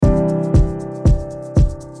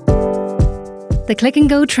The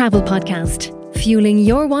Click&Go Travel Podcast, fueling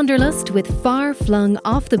your wanderlust with far-flung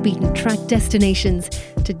off-the-beaten-track destinations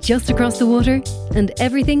to just across the water and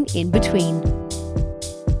everything in between.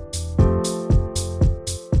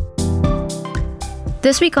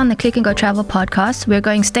 This week on the Click&Go Travel Podcast, we're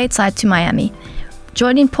going stateside to Miami.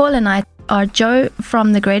 Joining Paul and I are Joe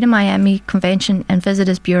from the Greater Miami Convention and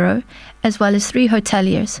Visitors Bureau, as well as three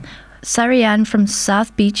hoteliers, Sarianne from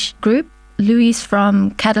South Beach Group, Luis from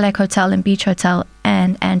Cadillac Hotel and Beach Hotel,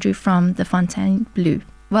 and Andrew from the Fontainebleau.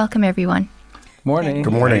 Welcome, everyone. Morning.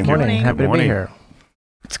 Good morning. Good morning. Happy to be here.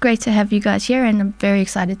 It's great to have you guys here, and I'm very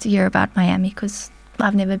excited to hear about Miami because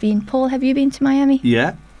I've never been. Paul, have you been to Miami?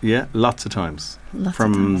 Yeah, lots of times.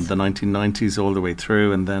 From the 1990s all the way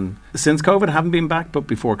through, and then since COVID, I haven't been back, but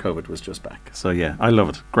before COVID was just back. So yeah, I love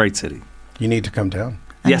it. Great city. You need to come down.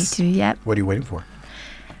 Yes. I need to, yeah. What are you waiting for?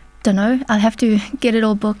 Don't know. I'll have to get it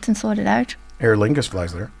all booked and sorted out. Aer Lingus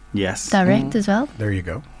flies there. Yes. Direct as well. There you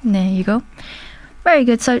go. There you go. Very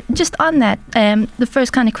good. So just on that, the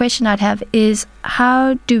first kind of question I'd have is,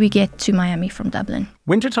 how do we get to Miami from Dublin?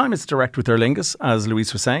 Wintertime is direct with Aer Lingus, as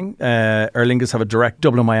Luis was saying. Aer Lingus have a direct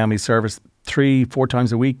Dublin-Miami service 3-4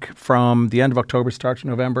 times a week from the end of October, start of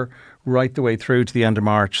November, right the way through to the end of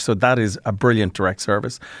March. So that is a brilliant direct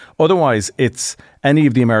service. Otherwise, it's any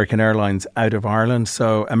of the American airlines out of Ireland.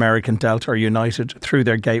 So American, Delta or United through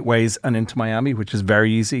their gateways and into Miami, which is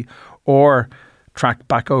very easy. Or track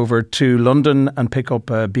back over to London and pick up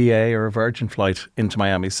a BA or a Virgin flight into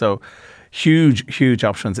Miami. So huge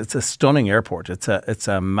options. It's a stunning airport. It's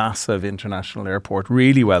a massive international airport,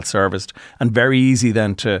 really well serviced and very easy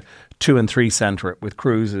then to 2 and 3 center it with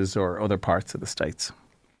cruises or other parts of the States.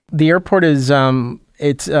 The airport is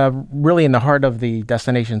it's really in the heart of the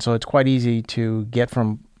destination, so it's quite easy to get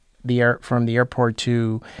from the airport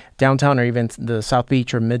to downtown or even the South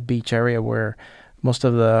Beach or Mid Beach area where most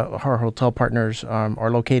of our hotel partners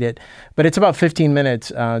are located. But it's about 15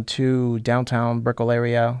 minutes to downtown Brickell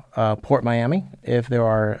area, Port Miami, if there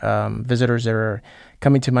are visitors that are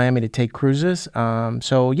coming to Miami to take cruises.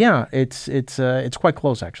 So yeah, it's quite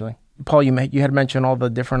close actually. Paul, you had mentioned all the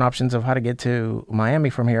different options of how to get to Miami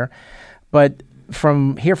from here, but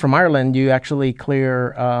from Ireland, you actually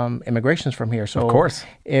clear immigrations from here. So, of course,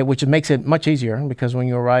 which makes it much easier because when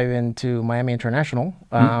you arrive into Miami International,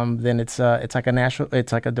 then it's like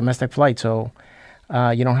a domestic flight. So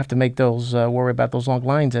you don't have to make those worry about those long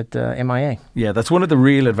lines at MIA. Yeah, that's one of the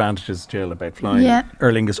real advantages, Jill, about flying Aer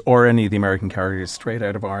Lingus or any of the American carriers straight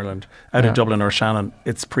out of Ireland, out of Dublin or Shannon.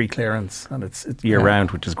 It's pre-clearance and it's year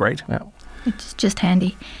round, which is great. Yeah. It's just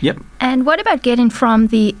handy. Yep. And what about getting from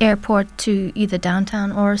the airport to either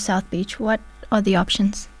downtown or South Beach? What are the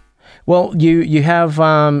options? Well, you have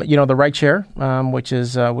the ride share, which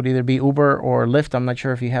is would either be Uber or Lyft. I'm not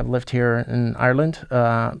sure if you have Lyft here in Ireland.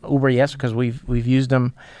 Uber, yes, because we've used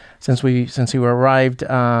them since we arrived.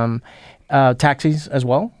 Taxis as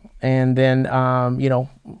well, and then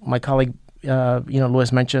my colleague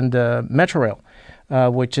Louis mentioned Metrorail,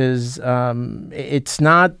 which is it's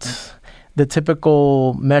not the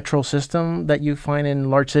typical metro system that you find in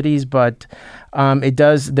large cities, but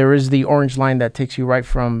there is the orange line that takes you right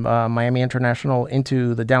from Miami International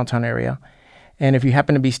into the downtown area. And if you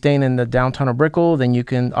happen to be staying in the downtown of Brickell, then you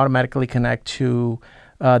can automatically connect to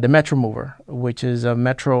the Metro Mover, which is a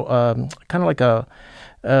metro, kind of like a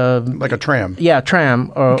tram. Yeah,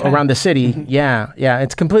 tram around the city. Yeah.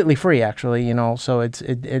 It's completely free, actually. So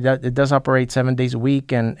it does operate 7 days a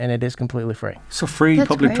week, and it is completely free. So free That's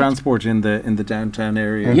public great. transport in the downtown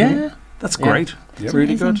area. Mm-hmm. Yeah, that's great. Yep.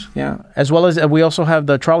 Really good. Yeah, as well as we also have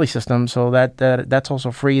the trolley system, so that's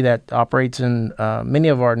also free. That operates in many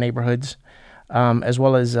of our neighborhoods, as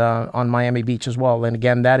well as on Miami Beach as well. And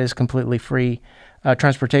again, that is completely free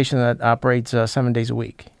transportation that operates 7 days a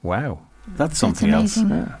week. Wow. That's something That's else.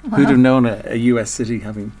 amazing. Wow. Who'd have known a US city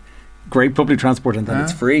having great public transport and then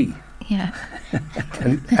it's free? Yeah.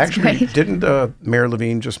 And actually, didn't Mayor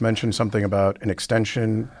Levine just mention something about an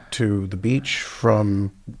extension to the beach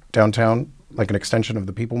from downtown, like an extension of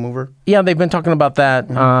the People Mover? Yeah, they've been talking about that.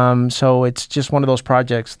 Mm-hmm. So it's just one of those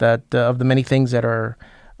projects that of the many things that are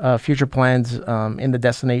future plans in the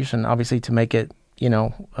destination, obviously to make it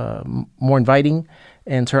more inviting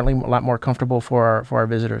and certainly a lot more comfortable for our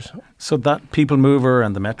visitors. So that People Mover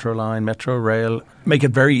and the Metro line, Metro Rail, make it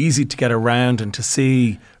very easy to get around and to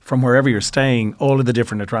see from wherever you're staying all of the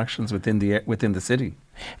different attractions within the city.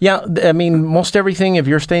 Yeah, I mean, most everything, if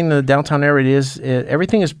you're staying in the downtown area,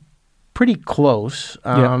 everything is pretty close.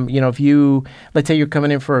 If let's say you're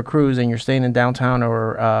coming in for a cruise and you're staying in downtown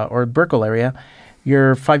or Brickell area,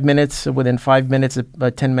 you're within 5 minutes,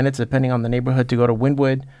 10 minutes, depending on the neighborhood, to go to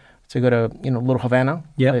Wynwood, to go to Little Havana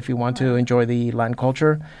if you want to enjoy the Latin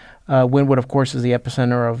culture. Wynwood, of course, is the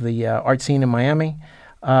epicenter of the art scene in Miami.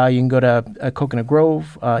 You can go to Coconut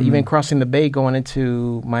Grove, even crossing the bay going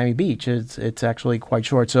into Miami Beach. It's actually quite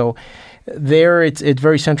short. So there it's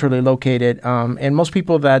very centrally located. And most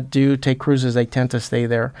people that do take cruises, they tend to stay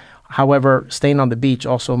there. However, staying on the beach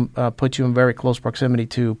also puts you in very close proximity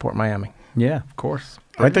to Port Miami. Yeah, of course.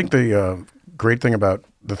 I think the great thing about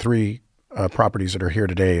the three properties that are here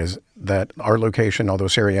today is that our location, although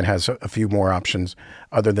Sarianne has a few more options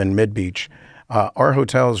other than mid-beach, our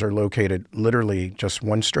hotels are located literally just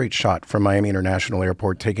one straight shot from Miami International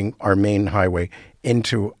Airport, taking our main highway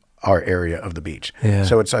into our area of the beach. Yeah.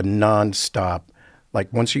 So it's a non-stop,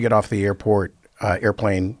 like once you get off the airport,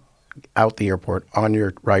 airplane, out the airport, on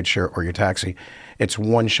your rideshare or your taxi, it's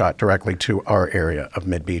one shot directly to our area of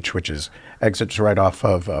mid-beach, which is exits right off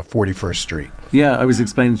of 41st Street. Yeah, I was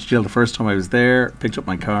explaining to Jill the first time I was there, picked up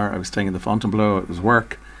my car, I was staying in the Fontainebleau, it was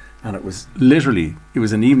work, and it was literally, it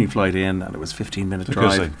was an evening flight in, and it was 15-minute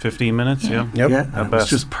drive. Like 15 minutes, Yep. Yeah, and it was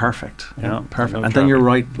just perfect. Yeah, perfect. No and then you're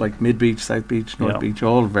right, like mid-beach, South Beach, North Beach,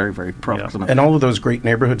 all very, very proximate. And all of those great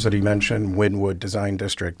neighborhoods that he mentioned, Wynwood Design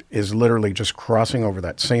District, is literally just crossing over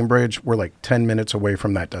that same bridge. We're like 10 minutes away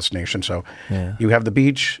from that destination. So you have the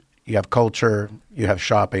beach, you have culture, you have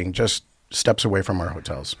shopping, just steps away from our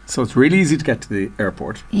hotels. So it's really easy to get to the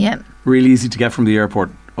airport. Yeah. Really easy to get from the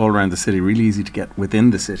airport all around the city, really easy to get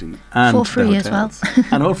within the city. And for free as well.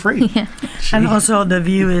 And all free. Yeah. And also the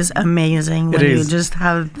view is amazing when you just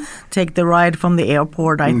take the ride from the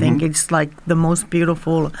airport. I think it's like the most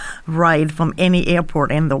beautiful ride from any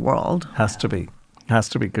airport in the world. Has to be,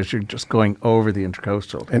 because you're just going over the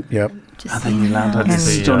Intercoastal. And then you land at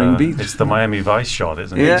this stunning beach. It's the Miami Vice shot,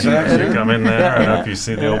 isn't it? Yeah. So you come in there and if you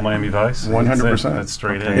see the old Miami Vice. 100%. That's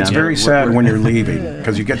straight in. It's very sad when you're leaving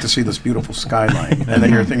because you get to see this beautiful skyline. And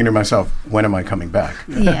then you're thinking to myself, when am I coming back?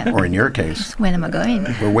 Yeah. Or in your case, when am I going?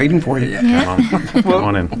 we're waiting for you. Yeah. Come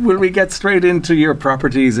on in. Will we get straight into your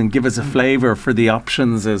properties and give us a flavour for the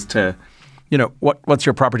options as to, what's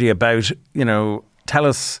your property about? Tell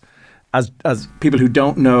us, as people who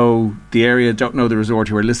don't know the area, don't know the resort,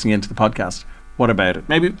 who are listening into the podcast, what about it?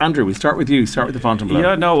 Maybe, Andrew, we start with you. Start with the Fontainebleau.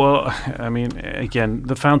 Yeah, no, well, I mean, again,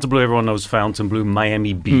 the Fontainebleau, everyone knows Fontainebleau,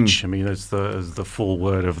 Miami Beach. I mean, it's the full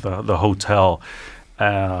word of the hotel.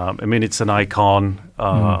 I mean, it's an icon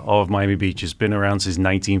of Miami Beach. It's been around since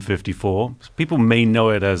 1954. People may know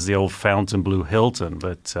it as the old Fontainebleau Hilton,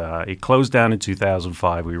 but it closed down in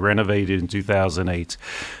 2005. We renovated in 2008.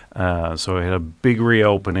 So we had a big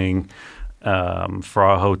reopening for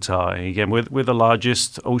our hotel. And again, we're the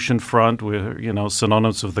largest oceanfront. We're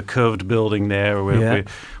synonymous with the curved building there.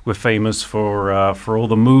 We're famous for all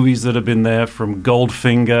the movies that have been there, from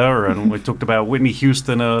Goldfinger, and we talked about Whitney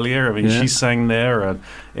Houston earlier. I mean, she sang there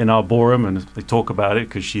in our ballroom, and they talk about it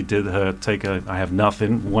because she did her take I Have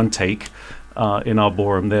Nothing, one take. In our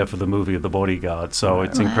ballroom there for the movie of The Bodyguard. So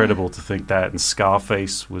it's incredible to think that. And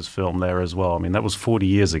Scarface was filmed there as well. I mean, that was 40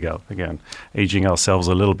 years ago. Again, aging ourselves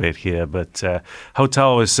a little bit here. But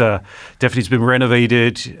hotel is definitely been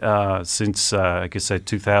renovated since, like I said,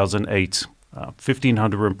 2008.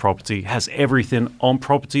 1,500 room property. Has everything on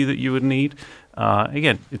property that you would need.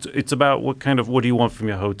 Again, it's about what do you want from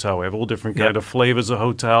your hotel. We have all different kind of flavors of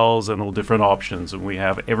hotels and all different options, and we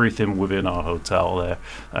have everything within our hotel there.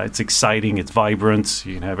 It's exciting, it's vibrant,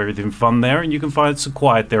 you can have everything fun there, and you can find some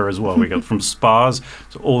quiet there as well. We got from spas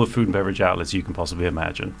to all the food and beverage outlets you can possibly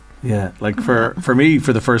imagine. Yeah, like for me,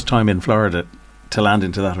 for the first time in Florida, to land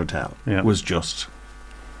into that hotel was just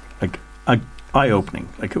like eye-opening.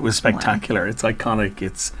 Like, it was spectacular. Wow. It's iconic.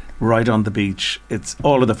 It's right on the beach. It's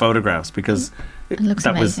all of the photographs, because it looks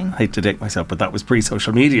amazing. I hate to date myself, but that was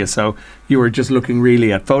pre-social media, so you were just looking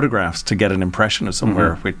really at photographs to get an impression of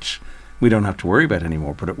somewhere, which we don't have to worry about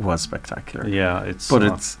anymore, but it was spectacular. Yeah,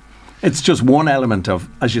 it's just one element of,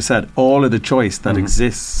 as you said, all of the choice that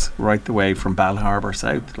exists right the way from Bal Harbour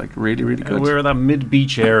south. Like, really, really good. We're in that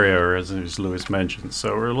mid-beach area, as Lewis mentioned.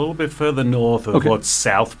 So we're a little bit further north of what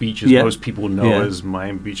South Beach is. Most people know as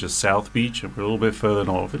Miami Beach as South Beach. And we're a little bit further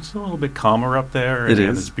north. It's a little bit calmer up there. It is.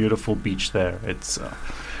 And it's a beautiful beach there. It's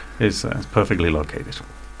perfectly located.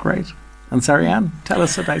 Great. And Sarianne, tell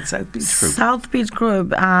us about South Beach Group. South Beach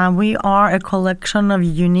Group, we are a collection of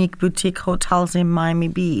unique boutique hotels in Miami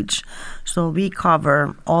Beach. So we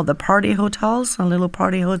cover all the party hotels and little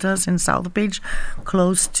party hotels in South Beach,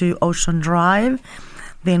 close to Ocean Drive.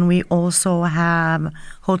 Then we also have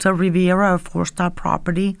Hotel Riviera, a 4-star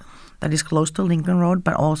property that is close to Lincoln Road,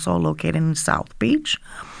 but also located in South Beach.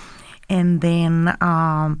 And then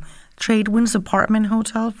Tradewinds Apartment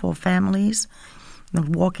Hotel for families the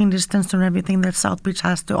walking distance and everything that South Beach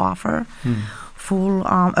has to offer. Full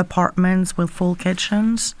apartments with full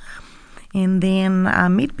kitchens. And then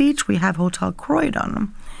Mid Beach, we have Hotel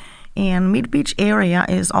Croydon. And Mid Beach area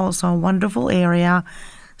is also a wonderful area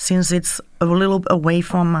since it's a little away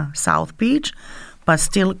from South Beach, but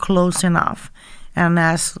still close enough. And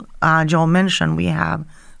as Joe mentioned, we have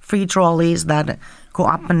free trolleys that go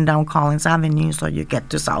up and down Collins Avenue so you get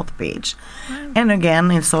to South Beach. And again,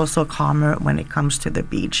 it's also calmer when it comes to the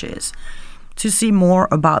beaches. To see more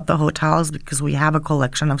about the hotels, because we have a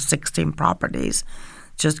collection of 16 properties,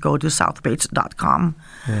 just go to southbeach.com,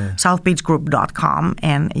 southbeachgroup.com,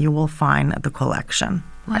 and you will find the collection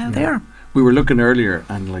right there. We were looking earlier,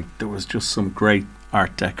 and like there was just some great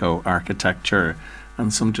Art Deco architecture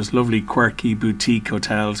and some just lovely quirky boutique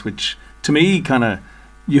hotels, which to me kind of,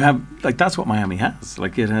 you have, like, that's what Miami has.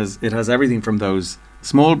 Like it has everything from those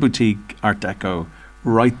small boutique Art Deco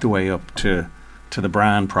right the way up to the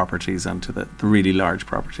brand properties and to the really large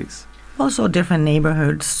properties. Also different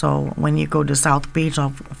neighborhoods. So when you go to South Beach,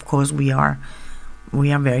 of course we are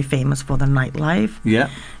very famous for the nightlife. Yeah.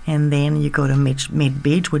 And then you go to Mid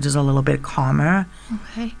Beach, which is a little bit calmer.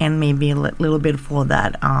 Okay. And maybe a little bit for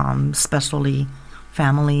that especially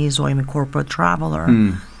families or even corporate traveler.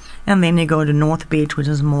 And then you go to North Beach, which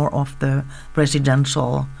is more of the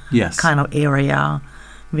residential kind of area,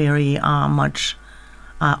 very much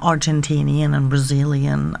Argentinian and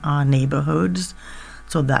Brazilian neighborhoods.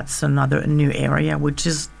 So that's another new area, which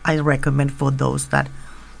is I recommend for those that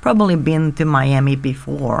probably been to Miami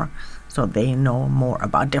before, so they know more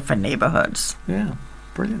about different neighborhoods. Yeah,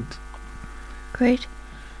 brilliant. Great.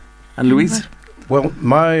 And Louise? Well,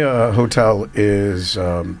 my hotel is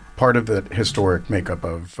part of the historic makeup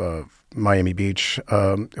of Miami Beach.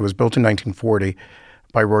 It was built in 1940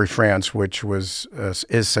 by Roy France, which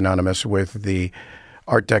is synonymous with the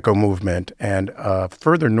Art Deco movement. And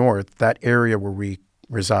further north, that area where we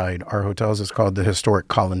reside, our hotels, is called the Historic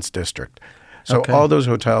Collins District. So all those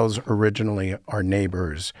hotels originally are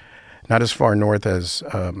neighbors, not as far north as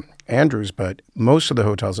Andrews, but most of the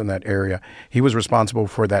hotels in that area, he was responsible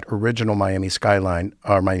for that original Miami skyline,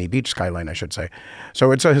 or Miami Beach skyline, I should say.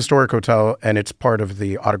 So it's a historic hotel, and it's part of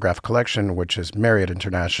the Autograph Collection, which is Marriott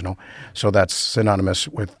International. So that's synonymous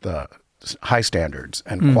with high standards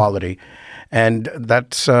and quality. And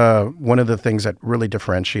that's one of the things that really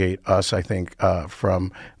differentiate us, I think,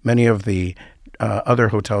 from many of the other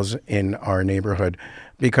hotels in our neighborhood,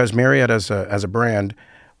 because Marriott as a brand,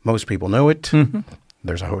 most people know it.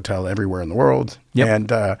 There's a hotel everywhere in the world. And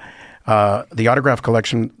the Autograph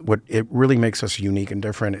Collection, what it really makes us unique and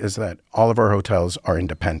different is that all of our hotels are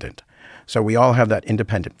independent. So we all have that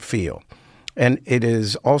independent feel. And it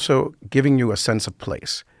is also giving you a sense of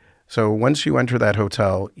place. So once you enter that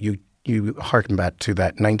hotel, you harken back to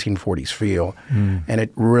that 1940s feel, and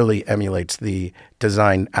it really emulates the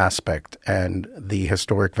design aspect and the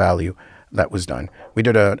historic value that was done. We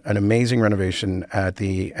did an amazing renovation at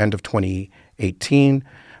the end of 2018,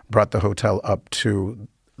 brought the hotel up to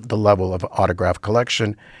the level of Autograph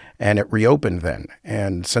Collection, and it reopened then.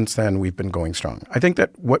 And since then, we've been going strong. I think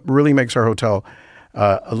that what really makes our hotel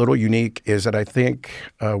a little unique is that I think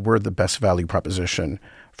we're the best value proposition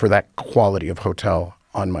for that quality of hotel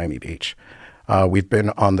on Miami Beach. We've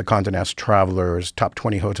been on the Condé Nast Traveler's top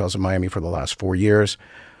 20 hotels in Miami for the last 4 years.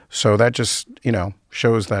 So that just,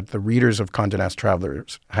 shows that the readers of Condé Nast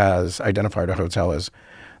Travelers has identified a hotel as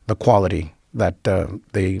the quality that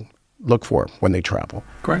they look for when they travel.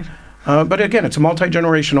 Great. But again, it's a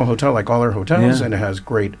multi-generational hotel like all our hotels, and it has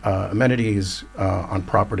great amenities on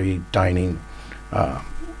property, dining,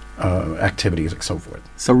 activities, and so forth.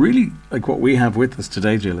 So really, like what we have with us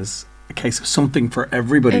today, Jill, is a case of something for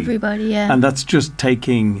everybody. Everybody, yeah. And that's just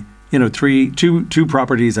taking, two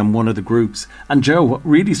properties and one of the groups. And Joe, what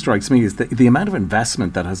really strikes me is the amount of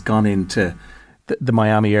investment that has gone into the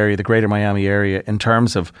Miami area, the greater Miami area, in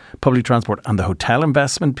terms of public transport and the hotel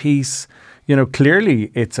investment piece.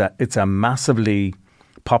 Clearly it's a massively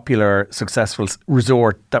popular, successful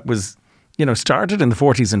resort that was, started in the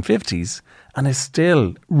 40s and 50s and is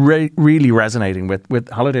still really resonating with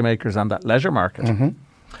holidaymakers and that leisure market.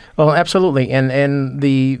 Well, absolutely, and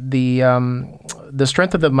the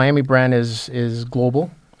strength of the Miami brand is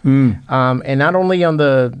global, and not only on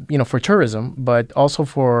the for tourism, but also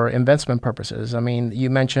for investment purposes. I mean, you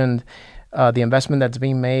mentioned the investment that's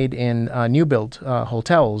being made in new build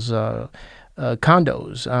hotels,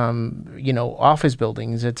 condos, office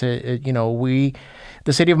buildings.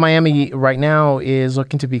 The city of Miami right now is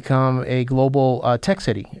looking to become a global tech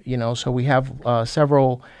city. So we have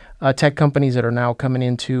several tech companies that are now coming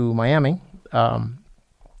into Miami.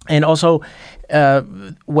 And also,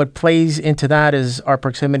 what plays into that is our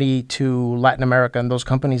proximity to Latin America and those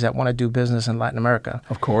companies that want to do business in Latin America.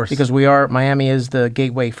 Of course. Because Miami is the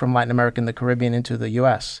gateway from Latin America and the Caribbean into the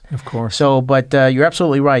U.S. Of course. So, but you're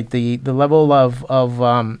absolutely right. The level of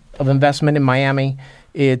investment in Miami,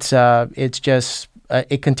 it's just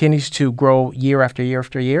it continues to grow year after year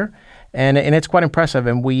after year, and it's quite impressive.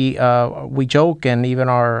 And we joke, and even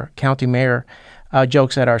our county mayor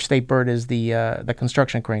jokes that our state bird is the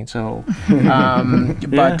construction crane. So,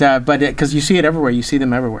 but because you see it everywhere, you see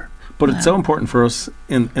them everywhere. But it's so important for us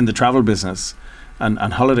in the travel business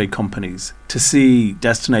and holiday companies to see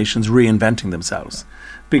destinations reinventing themselves,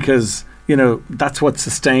 because that's what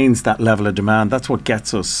sustains that level of demand. That's what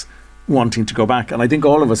gets us wanting to go back. And I think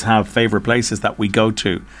all of us have favorite places that we go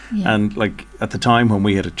to. Yeah. And like at the time when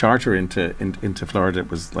we had a charter into Florida, it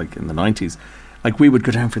was like in the 90s, like we would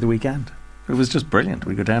go down for the weekend. It was just brilliant.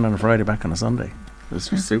 We'd go down on a Friday, back on a Sunday. It was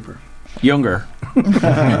just super. Younger.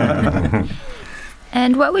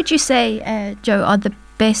 And what would you say, Joe, are the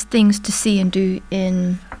best things to see and do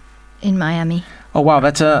in Miami? Oh wow,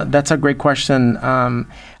 that's a great question.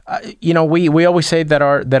 We always say that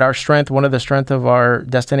our strength, one of the strength of our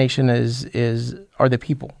destination are the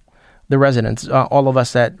people, the residents, all of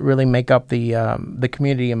us that really make up the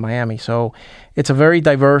community in Miami. So it's a very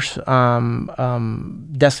diverse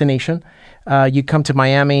destination. You come to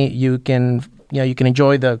Miami, you can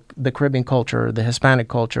enjoy the Caribbean culture, the Hispanic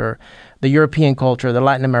culture, the European culture, the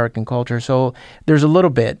Latin American culture. So there's a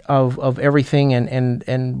little bit of everything.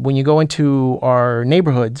 And when you go into our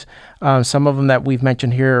neighborhoods, some of them that we've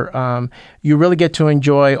mentioned here, you really get to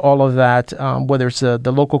enjoy all of that, whether it's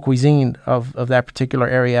the local cuisine of that particular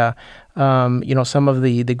area, some of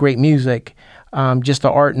the great music, just the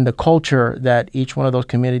art and the culture that each one of those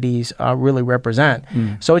communities really represent.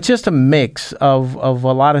 So it's just a mix of a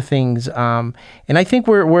lot of things, and I think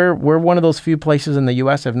we're one of those few places in the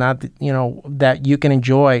U.S., if not, that you can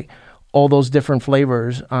enjoy all those different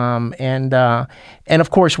flavors. And of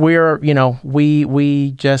course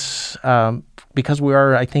we just because we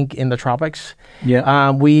are, I think, in the tropics.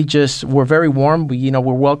 Yeah. We're very warm.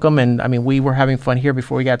 We're welcome, and I mean, we were having fun here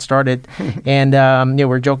before we got started, and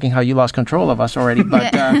we're joking how you lost control of us already,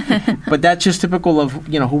 but but that's just typical of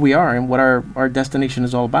who we are and what our destination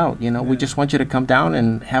is all about. We just want you to come down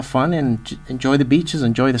and have fun and enjoy the beaches,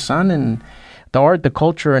 enjoy the sun and the art, the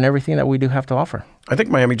culture, and everything that we do have to offer. I think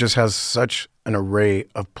Miami just has such an array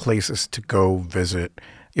of places to go visit,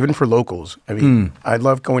 even for locals. I mean, I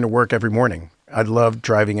love going to work every morning. I love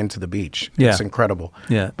driving into the beach. Yeah. It's incredible.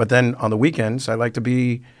 Yeah. But then on the weekends, I like to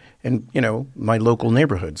be in, my local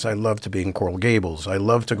neighborhoods. I love to be in Coral Gables. I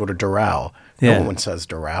love to go to Doral. Yeah. No one says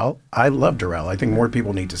Doral. I love Doral. I think more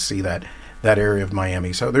people need to see that area of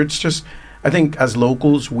Miami. So there's just, I think as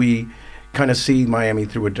locals, we kind of see Miami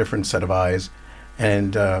through a different set of eyes.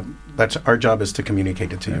 And that's our job, is to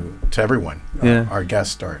communicate it to everyone, our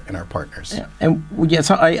guests, and our partners. Yeah. And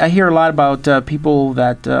so I hear a lot about people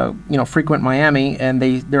that frequent Miami, and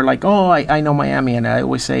they're like, oh, I know Miami, and I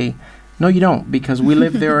always say, no, you don't, because we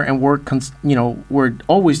live there, and we're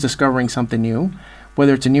always discovering something new,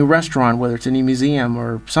 whether it's a new restaurant, whether it's a new museum,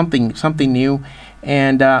 or something new,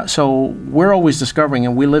 and so we're always discovering,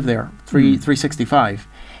 and we live there 365.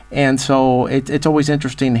 And so it's always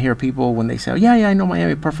interesting to hear people when they say, yeah, I know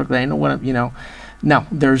Miami perfectly. I know what No,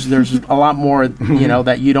 there's a lot more,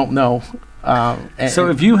 that you don't know. So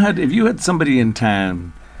if you had somebody in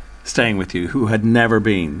town staying with you who had never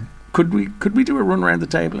been, could we do a run around the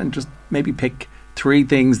table and just maybe pick 3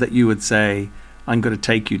 things that you would say, I'm going to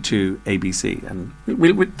take you to ABC, and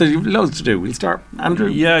there's loads to do. We'll start, Andrew.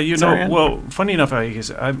 Yeah, well, funny enough,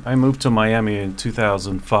 I moved to Miami in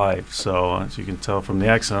 2005, so as you can tell from the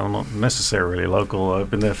accent, I'm not necessarily local. I've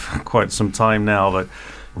been there for quite some time now, but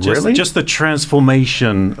just the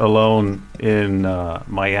transformation alone in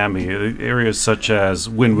Miami, areas such as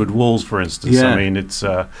Windward Walls, for instance. Yeah. I mean, it's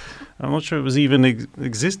I'm not sure it was even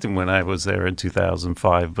existing when I was there in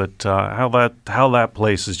 2005, but how that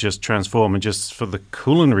place is just transformed, and just for the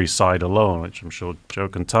culinary side alone, which I'm sure Joe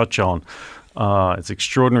can touch on, it's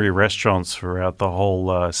extraordinary restaurants throughout the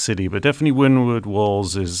whole city. But definitely Windward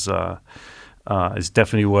Walls is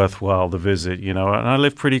definitely worthwhile to visit. And I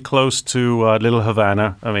live pretty close to Little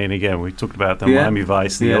Havana. I mean, again, we talked about the Miami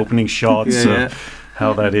Vice, the opening shots.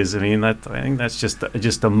 How that is. I mean, I think that's just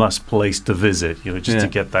a must place to visit. To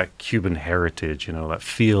get that Cuban heritage. That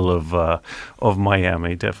feel of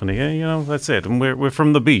Miami. Definitely. That's it. And we're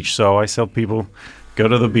from the beach, so I tell people, go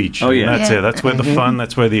to the beach. Oh yeah, that's it. That's where the fun.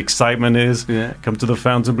 That's where the excitement is. Yeah. Come to the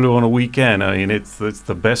Fontainebleau on a weekend. I mean, it's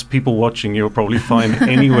the best people watching you'll probably find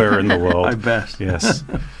anywhere in the world. I bet. Yes.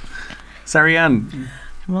 Sarianne.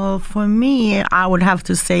 Well, for me, I would have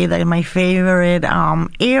to say that my favorite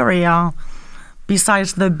area,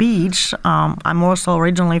 besides the beach, I'm also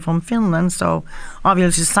originally from Finland, so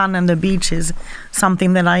obviously sun and the beach is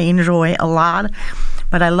something that I enjoy a lot.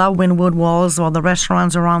 But I love Wynwood Walls, or the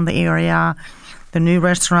restaurants around the area, the new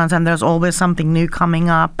restaurants, and there's always something new coming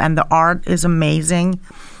up, and the art is amazing,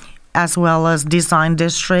 as well as Design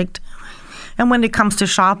District. And when it comes to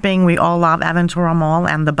shopping, we all love Aventura Mall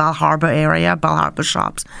and the Bal Harbour area. Bal Harbour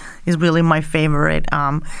Shops is really my favorite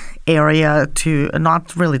area to,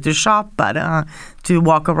 not really to shop, but to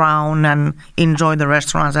walk around and enjoy the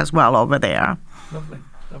restaurants as well over there. Lovely,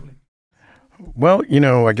 lovely. Well,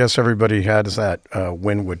 I guess everybody has that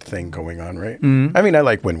Wynwood thing going on, right? Mm. I mean, I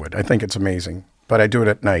like Wynwood. I think it's amazing, but I do it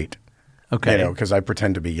at night. Okay. Because I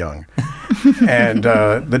pretend to be young. And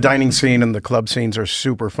the dining scene and the club scenes are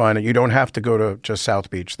super fun. You don't have to go to just South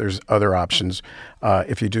Beach. There's other options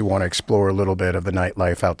if you do want to explore a little bit of the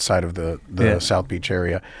nightlife outside of the South Beach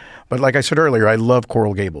area. But like I said earlier, I love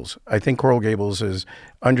Coral Gables. I think Coral Gables is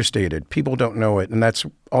understated. People don't know it, and that's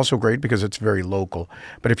also great because it's very local.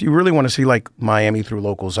 But if you really want to see like Miami through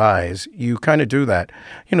locals' eyes, you kind of do that.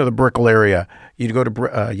 The Brickell area, you go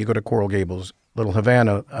to Coral Gables, Little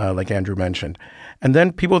Havana, like Andrew mentioned. And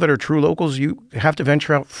then people that are true locals, you have to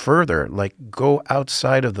venture out further, like go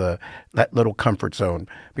outside of that little comfort zone,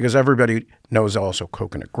 because everybody knows also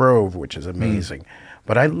Coconut Grove, which is amazing.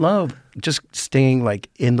 But I love just staying like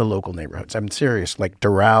in the local neighborhoods. I'm serious. Like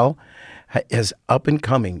Doral is up and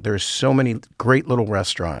coming. There's so many great little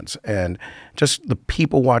restaurants, and just the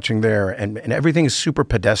people watching there, and everything is super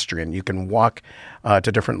pedestrian. You can walk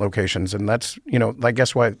to different locations, and that's, I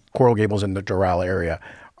guess why Coral Gables and the Doral area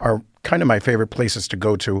are kind of my favorite places to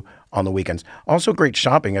go to on the weekends. Also great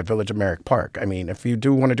shopping at Village of Merrick Park. I mean, if you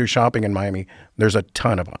do want to do shopping in Miami, there's a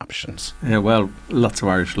ton of options. Yeah, well, lots of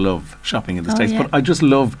Irish love shopping in the States, but I just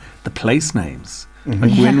love the place names.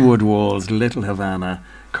 Like Wynwood Walls, Little Havana,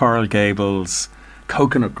 Coral Gables,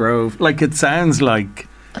 Coconut Grove. Like, it sounds like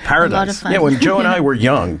paradise. A lot of fun. Yeah, when Joe and I were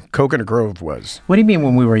young, Coconut Grove was. What do you mean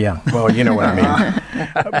when we were young? Well, you know what I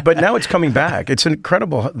mean. But now it's coming back. It's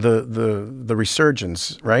incredible, the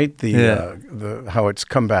resurgence, right? The how it's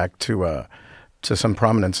come back to some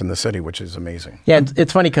prominence in the city, which is amazing. Yeah,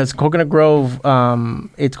 it's funny because Coconut Grove,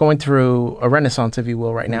 it's going through a renaissance, if you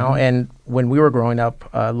will, right now. And when we were growing up,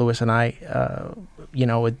 Louis and I,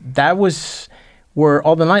 that was where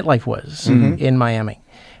all the nightlife was in Miami.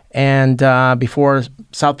 And before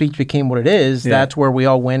South Beach became what it is, that's where we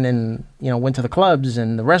all went and went to the clubs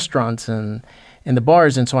and the restaurants and the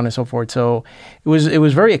bars and so on and so forth. So it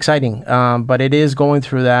was very exciting. But it is going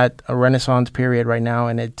through that renaissance period right now,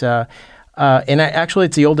 and actually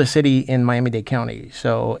it's the oldest city in Miami-Dade County.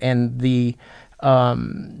 So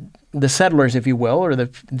the settlers, if you will, or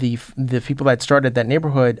the people that started that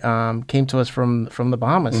neighborhood came to us from the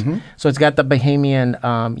Bahamas. So it's got the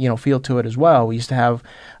Bahamian feel to it as well. We used to have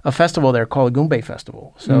a festival there called Goombay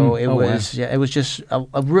Festival. So it was just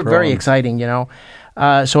very exciting,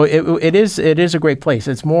 So it is a great place.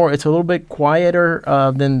 It's a little bit quieter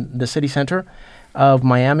than the city center of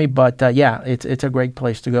Miami, but it's a great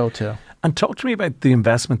place to go to. And talk to me about the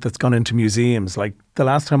investment that's gone into museums. Like, the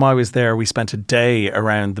last time I was there, we spent a day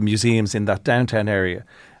around the museums in that downtown area.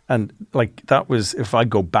 And like, that was, if I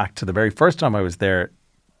go back to the very first time I was there,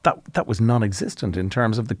 that was non-existent in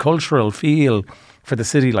terms of the cultural feel for the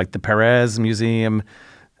city, like the Perez Museum,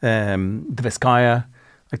 the Vizcaya.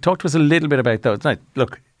 Like, talk to us a little bit about those. Now,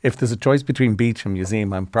 look, if there's a choice between beach and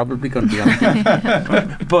museum, I'm probably going to be on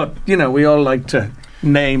beach. But, we all like to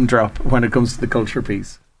name drop when it comes to the culture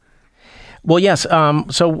piece. Well, yes.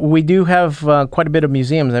 So we do have quite a bit of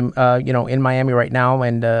museums, in Miami right now,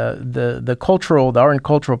 and the art and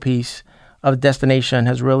cultural piece of the destination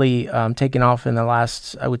has really taken off in the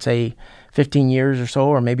last, I would say, 15 years or so,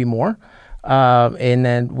 or maybe more. And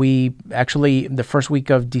then we actually, the first week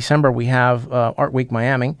of December, we have Art Week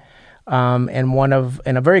Miami, and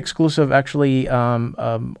a very exclusive actually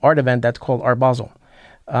art event that's called Art Basel,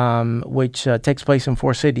 which takes place in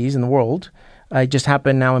 4 cities in the world. It just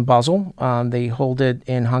happened now in Basel. They hold it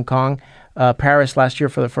in Hong Kong, Paris last year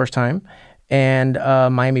for the first time, and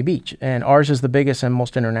Miami Beach. And ours is the biggest and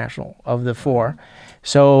most international of the 4.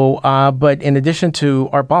 So, but in addition to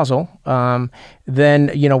Art Basel,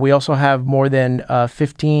 then, we also have more than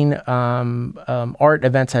 15 art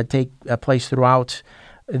events that take place throughout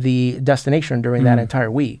the destination during that entire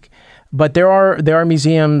week. But there are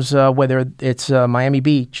museums, whether it's Miami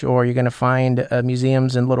Beach, or you're going to find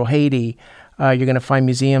museums in Little Haiti. You're going to find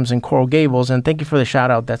museums in Coral Gables, and thank you for the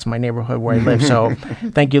shout out. That's my neighborhood where I live. So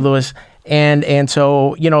thank you, Louis. And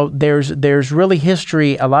so, there's really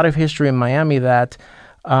history, a lot of history in Miami that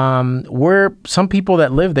where some people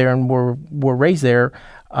that live there and were raised there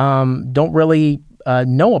don't really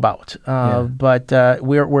know about. But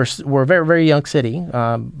we're a very, very young city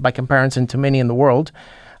by comparison to many in the world.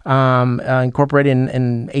 Incorporated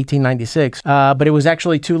in 1896, but it was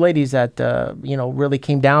actually two ladies that really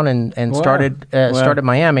came down and started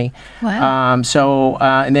Miami. Wow.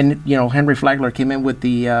 And then Henry Flagler came in with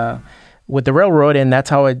the railroad, and that's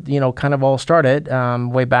how it kind of all started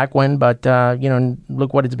way back when. But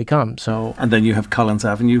look what it's become. So and then you have Collins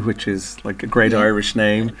Avenue, which is like a great Irish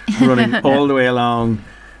name, running all the way along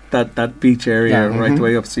that beach area right the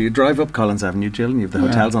way up. So you drive up Collins Avenue, Jill, and you have the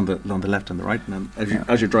hotels on the left and the right, and then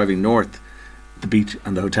as you're driving north, the beach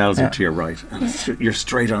and the hotels are to your right, and you're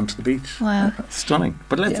straight onto the beach. Wow, stunning.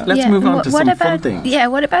 But let's move on to some fun things. Yeah,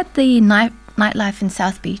 what about the nightlife in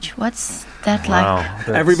South Beach? What's that like?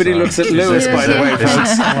 Everybody looks at Lewis, by the way.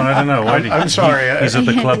 I don't know. I'm sorry. He's at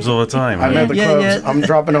the clubs all the time. I'm at the clubs. Yeah. I'm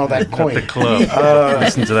dropping all that coin. At the club.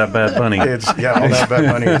 Listen to that Bad Bunny. All that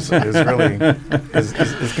Bad Bunny is really going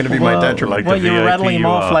to be my detriment. Well, you were rattling him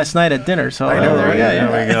off last night at dinner, so I know.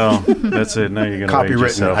 There we go. That's it. Now you're going to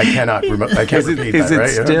copywritten. I can't repeat that. Is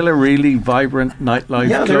it still a really vibrant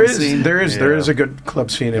nightlife club scene? There is a good club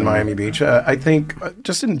scene in Miami Beach. I think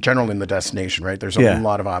just in general in the destination, right? There's a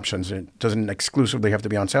lot of options. It doesn't exclusively have to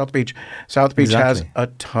be on South Beach. South Beach has a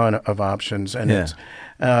ton of options, and it's.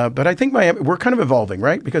 But I think Miami, we're kind of evolving,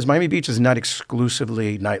 right? Because Miami Beach is not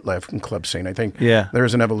exclusively nightlife and club scene. I think there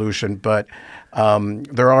is an evolution, but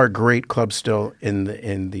there are great clubs still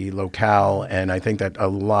in the locale, and I think that a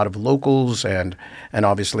lot of locals and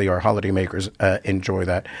obviously our holidaymakers enjoy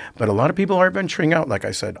that. But a lot of people are venturing out, like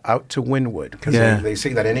I said, out to Wynwood because they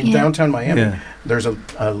see that in downtown Miami, there's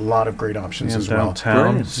a lot of great options as well.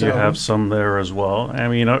 Downtown, you have some there as well. I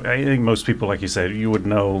mean, I think most people, like you said, you would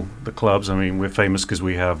know the clubs. I mean, we're famous because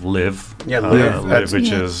we have Live. Live,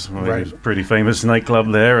 which is a pretty famous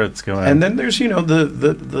nightclub there. It's going. And then there's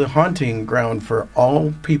the haunting ground for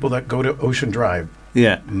all people that go to Ocean Drive.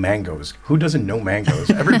 Mangoes. Who doesn't know Mangoes?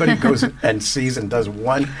 Everybody goes and sees and does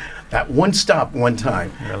one stop one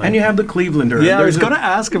time. Really? And you have the Clevelander. I was going to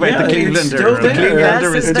ask about the Clevelander. It's still there. The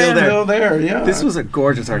Clevelander is still there. Yeah. This was a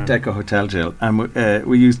gorgeous Art Deco hotel, Jill, and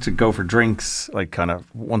we used to go for drinks, like kind of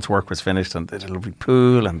once work was finished, and they had a lovely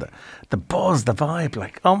pool and the buzz, the vibe.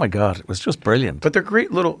 Like, oh my God, it was just brilliant. But they're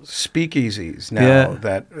great little speakeasies now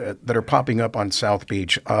that are popping up on South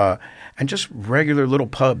Beach, and just regular little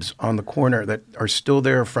pubs on the corner that are still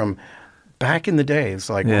there from back in the day. It's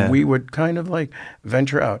like when we would kind of like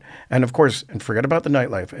venture out. And of course, and forget about the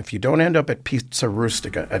nightlife. If you don't end up at Pizza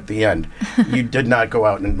Rustica at the end, you did not go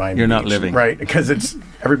out in Miami You're not Beach, living. Right, because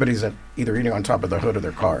everybody's either eating on top of the hood of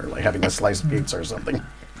their car, like having a slice of pizza or something.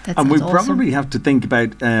 And we probably have to think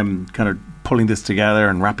about kind of pulling this together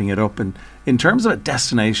and wrapping it up. And in terms of a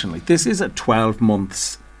destination, like this is a 12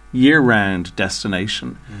 months year-round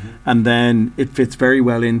destination, and then it fits very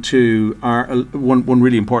well into our one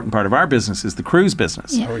really important part of our business is the cruise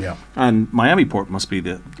business. And Miami Port must be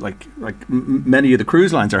the many of the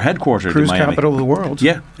cruise lines are headquartered cruise in Miami. Capital of the world.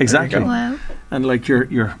 Yeah, exactly. Wow. And like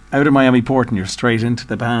you're out of Miami Port and you're straight into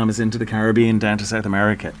the Bahamas, into the Caribbean, down to South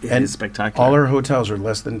America. It is spectacular. All our hotels are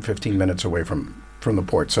less than 15 minutes away from the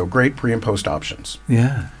port, so great pre and post options.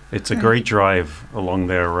 It's a great drive along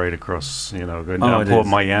there, right across, going down Port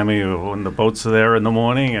Miami when the boats are there in the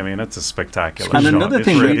morning. I mean, it's a spectacular shot. And another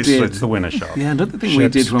thing we did, it's the winner shot. Yeah, another thing we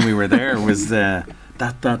did when we were there was that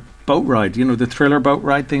boat ride, the thriller boat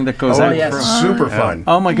ride thing that goes out. Super fun.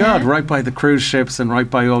 Oh my God, right by the cruise ships and right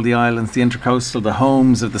by all the islands, the intercoastal, the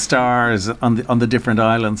homes of the stars on the different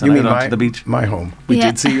islands and out onto the beach. My home. We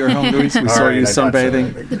did see your home, Louise. We saw you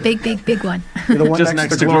sunbathing. The big one. The one just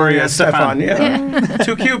next to Gloria Estefan.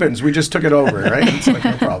 2 Cubans. We just took it over, right? It's like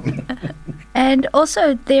no problem. And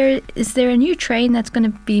also, is there a new train that's going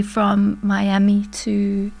to be from Miami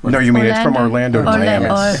to No, you mean it's from Orlando to Miami.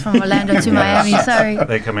 Or from Orlando to Miami, sorry.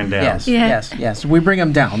 They come in down. Yes. We bring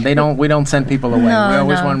them down. We don't send people away. We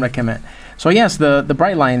always want them to come in. So yes, the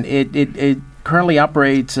Bright Line, it currently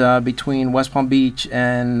operates between West Palm Beach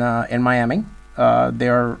and Miami.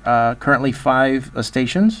 There are currently 5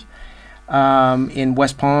 stations in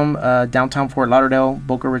West Palm, downtown Fort Lauderdale,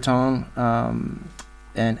 Boca Raton,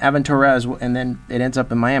 and Aventura, and then it ends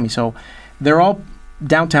up in Miami. So they're all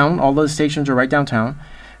downtown. All those stations are right downtown.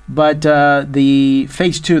 But the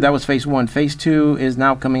phase 2, that was phase 1. Phase 2 is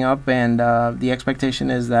now coming up, and the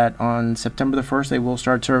expectation is that on September the 1st, they will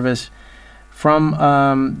start service from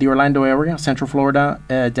the Orlando area, Central Florida,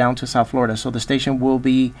 down to South Florida. So the station will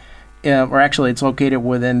be, or actually it's located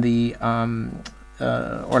within the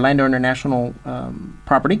Orlando International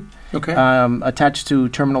property. Okay. Attached to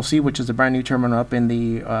Terminal C, which is a brand new terminal up in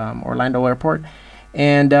the Orlando airport.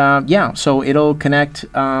 And so it'll connect.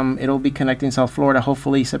 It'll be connecting South Florida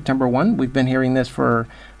hopefully September 1. We've been hearing this for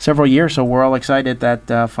several years, so we're all excited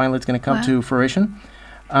that finally it's going to come to fruition.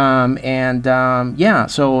 So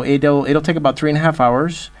it'll take about 3.5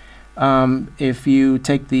 hours if you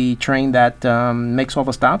take the train that makes all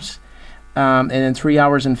the stops, and then 3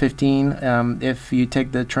 hours and 15 if you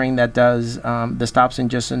take the train that does the stops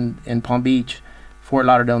in Palm Beach, Fort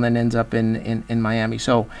Lauderdale, and then ends up in Miami.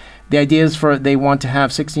 So the idea is they want to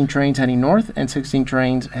have 16 trains heading north and 16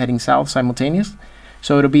 trains heading south simultaneous.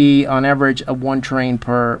 So it'll be on average a 1 train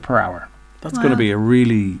per hour. That's going to be a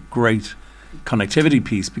really great connectivity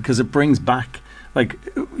piece, because it brings back,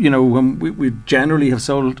 when we generally have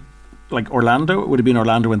sold Orlando, it would have been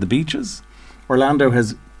Orlando and the beaches. Orlando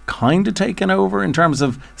has kind of taken over in terms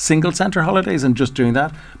of single center holidays and just doing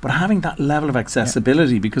that, but having that level of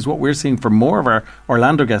accessibility, because what we're seeing for more of our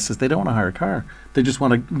Orlando guests is they don't want to hire a car, they just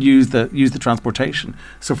want to use the transportation.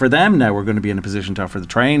 So for them now, we're going to be in a position to offer the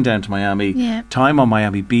train down to Miami, time on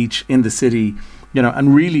Miami Beach in the city,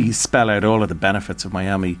 and really spell out all of the benefits of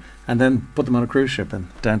Miami, and then put them on a cruise ship and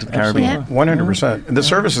down to the Caribbean. 100%. The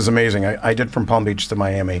service is amazing. I did from Palm Beach to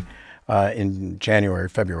Miami in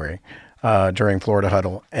February. During Florida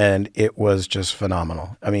Huddle, and it was just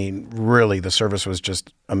phenomenal. I mean, really, the service was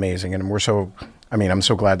just amazing, and I'm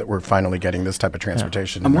so glad that we're finally getting this type of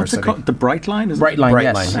transportation. And in what's our it city. called? The Bright Line? Bright Line, Bright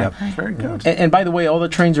yes. Line, yeah. Very good. And by the way, all the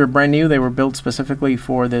trains are brand new. They were built specifically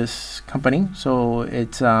for this company, so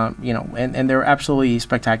it's and they're absolutely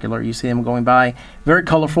spectacular. You see them going by, very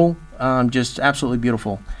colorful, just absolutely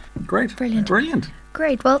beautiful. Great, brilliant.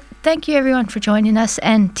 Great. Well, thank you everyone for joining us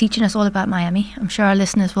and teaching us all about Miami. I'm sure our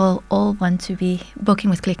listeners will all want to be booking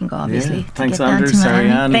with Click and Go, obviously. Yeah. Thanks, Andrew,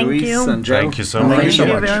 Sarianne, Luis, and Joe. Thank you so much. Thank you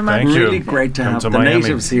very much. Thank you. Really great to have the Miami.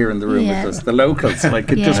 natives here in the room with us, the locals. It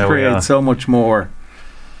just Yeah, we creates are. so much more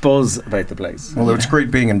buzz about the place. Well, it's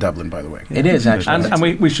great being in Dublin, by the way. It is actually. And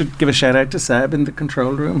we should give a shout out to Seb in the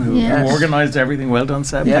control room who Yes. organised everything. Well done,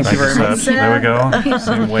 Seb. Yes. Thank you very much. Seb. There we go.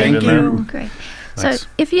 Thank you. Great. Thanks. So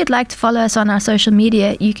if you'd like to follow us on our social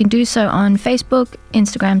media, you can do so on Facebook,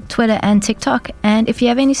 Instagram, Twitter, and TikTok. And if you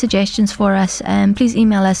have any suggestions for us, please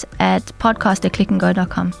email us at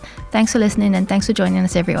podcast@clickandgo.com. Thanks for listening, and thanks for joining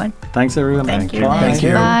us, everyone. Thanks, everyone. Thank you. Thank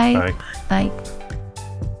you. Bye. Bye. Bye.